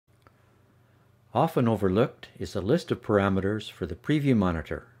Often overlooked is a list of parameters for the preview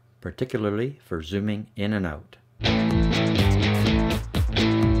monitor, particularly for zooming in and out.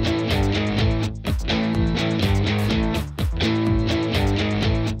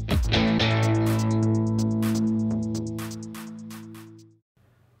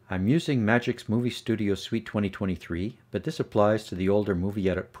 I'm using Magix Movie Studio Suite 2023, but this applies to the older Movie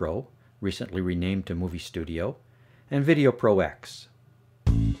Edit Pro, recently renamed to Movie Studio, and Video Pro X.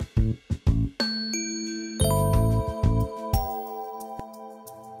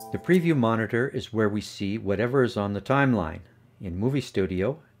 The preview monitor is where we see whatever is on the timeline. In Movie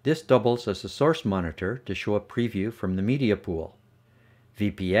Studio, this doubles as a source monitor to show a preview from the media pool.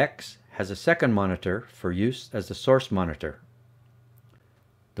 VPX has a second monitor for use as the source monitor.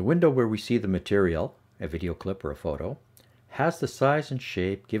 The window where we see the material, a video clip or a photo, has the size and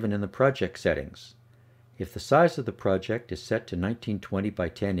shape given in the project settings. If the size of the project is set to 1920 by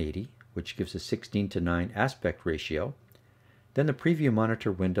 1080, which gives a 16:9 aspect ratio, then the preview monitor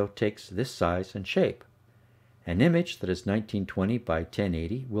window takes this size and shape. An image that is 1920 by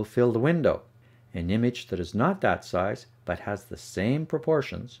 1080 will fill the window. An image that is not that size but has the same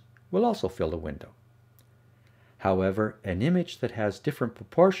proportions will also fill the window. However, an image that has different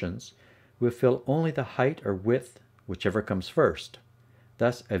proportions will fill only the height or width, whichever comes first.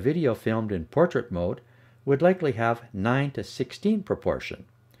 Thus, a video filmed in portrait mode would likely have 9:16 proportion,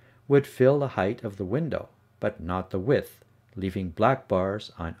 would fill the height of the window, but not the width, leaving black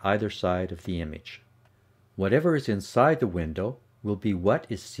bars on either side of the image. Whatever is inside the window will be what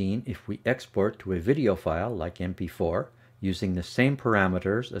is seen if we export to a video file like MP4 using the same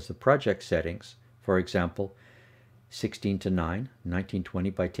parameters as the project settings, for example, 16:9, 1920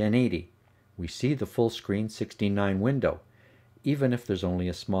 by 1080. We see the full screen 16:9 window, even if there's only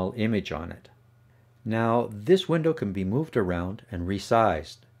a small image on it. Now, this window can be moved around and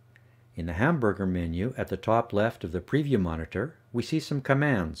resized. In the hamburger menu at the top left of the preview monitor, we see some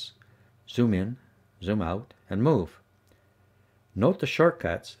commands: zoom in, zoom out, and move. Note the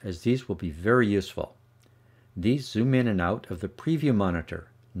shortcuts, as these will be very useful. These zoom in and out of the preview monitor,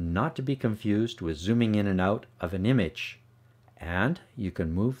 not to be confused with zooming in and out of an image. And you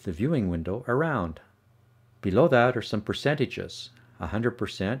can move the viewing window around. Below that are some percentages.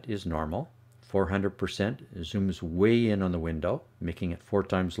 100% is normal. 400% zooms way in on the window, making it 4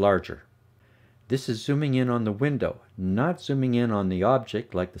 times larger. This is zooming in on the window, not zooming in on the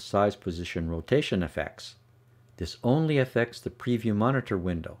object like the size, position, rotation effects. This only affects the preview monitor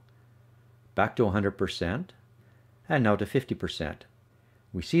window. Back to 100%, and now to 50%.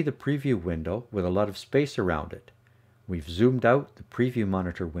 We see the preview window with a lot of space around it. We've zoomed out the preview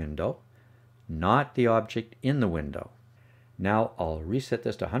monitor window, not the object in the window. Now I'll reset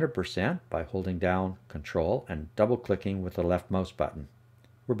this to 100% by holding down Control and double-clicking with the left mouse button.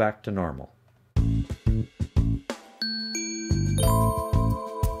 We're back to normal.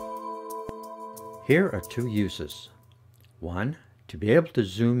 Here are 2 uses. 1, to be able to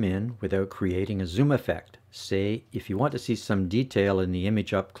zoom in without creating a zoom effect. Say, if you want to see some detail in the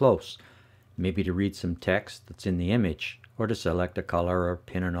image up close, maybe to read some text that's in the image, or to select a color or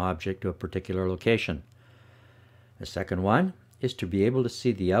pin an object to a particular location. The second one is to be able to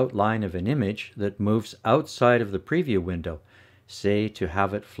see the outline of an image that moves outside of the preview window, say to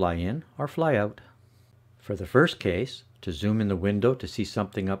have it fly in or fly out. For the first case, to zoom in the window to see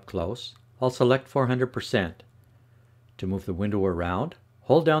something up close, I'll select 400%. To move the window around,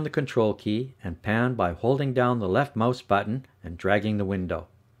 hold down the Control key and pan by holding down the left mouse button and dragging the window.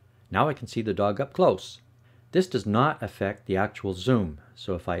 Now I can see the dog up close. This does not affect the actual zoom,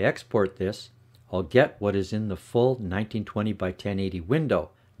 so if I export this, I'll get what is in the full 1920 by 1080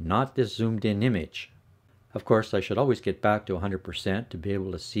 window, not this zoomed in image. Of course, I should always get back to 100% to be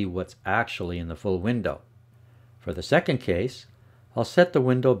able to see what's actually in the full window. For the second case, I'll set the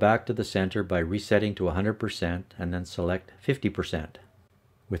window back to the center by resetting to 100% and then select 50%.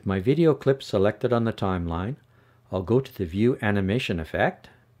 With my video clip selected on the timeline, I'll go to the View Animation Effect,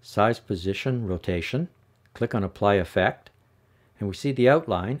 Size, Position, Rotation, click on Apply Effect, and we see the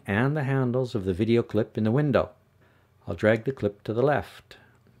outline and the handles of the video clip in the window. I'll drag the clip to the left.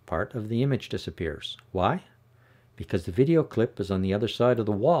 Part of the image disappears. Why? Because the video clip is on the other side of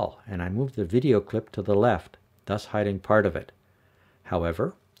the wall, and I moved the video clip to the left, thus hiding part of it.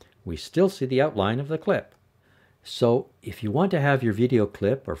 However, we still see the outline of the clip. So, if you want to have your video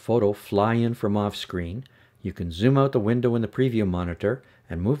clip or photo fly in from off-screen, you can zoom out the window in the preview monitor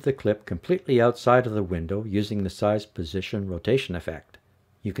and move the clip completely outside of the window using the Size, Position, Rotation effect.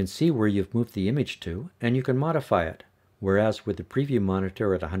 You can see where you've moved the image to, and you can modify it, whereas with the preview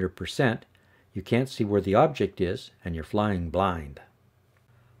monitor at 100%, you can't see where the object is and you're flying blind.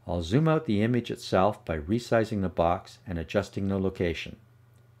 I'll zoom out the image itself by resizing the box and adjusting the location.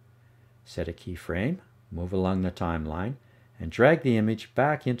 Set a keyframe, move along the timeline, and drag the image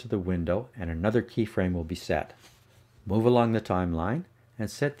back into the window and another keyframe will be set. Move along the timeline and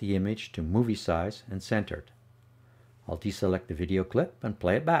set the image to movie size and centered. I'll deselect the video clip and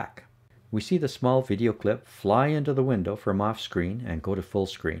play it back. We see the small video clip fly into the window from off screen and go to full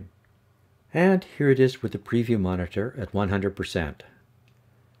screen. And here it is with the preview monitor at 100%.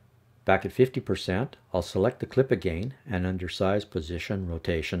 Back at 50%, I'll select the clip again and under Size, Position,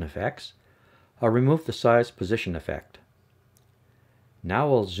 Rotation Effects, I'll remove the Size Position effect.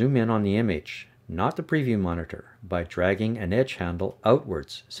 Now I'll zoom in on the image, not the preview monitor, by dragging an edge handle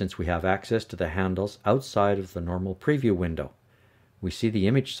outwards since we have access to the handles outside of the normal preview window. We see the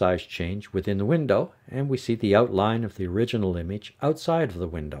image size change within the window and we see the outline of the original image outside of the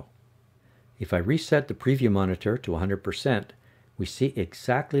window. If I reset the preview monitor to 100%, we see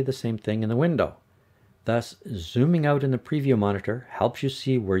exactly the same thing in the window. Thus, zooming out in the preview monitor helps you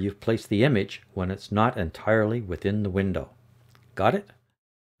see where you've placed the image when it's not entirely within the window. Got it?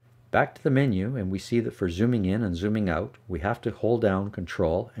 Back to the menu, and we see that for zooming in and zooming out, we have to hold down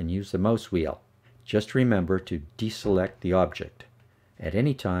Control and use the mouse wheel. Just remember to deselect the object. At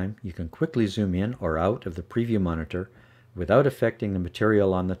any time, you can quickly zoom in or out of the preview monitor without affecting the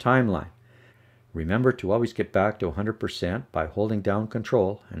material on the timeline. Remember to always get back to 100% by holding down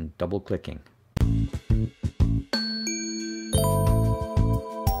Control and double-clicking.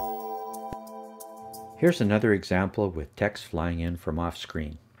 Here's another example with text flying in from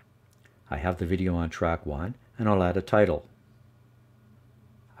off-screen. I have the video on track 1 and I'll add a title.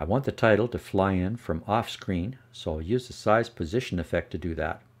 I want the title to fly in from off-screen, so I'll use the Size Position effect to do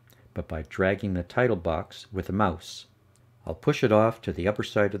that, but by dragging the title box with the mouse. I'll push it off to the upper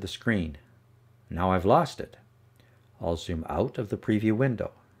side of the screen. Now I've lost it. I'll zoom out of the preview window.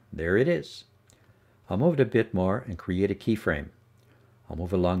 There it is. I'll move it a bit more and create a keyframe. I'll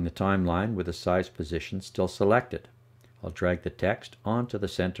move along the timeline with the size position still selected. I'll drag the text onto the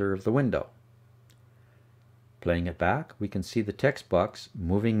center of the window. Playing it back, we can see the text box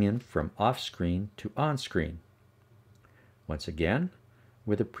moving in from off-screen to on-screen. Once again,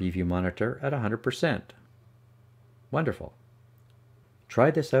 with the preview monitor at 100%. Wonderful.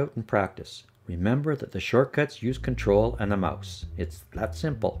 Try this out in practice. Remember that the shortcuts use Control and the mouse. It's that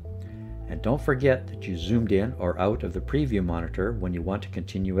simple. And don't forget that you zoomed in or out of the preview monitor when you want to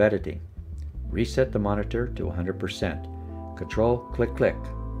continue editing. Reset the monitor to 100%. Control, click, click.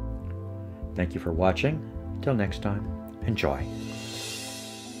 Thank you for watching. Till next time, enjoy.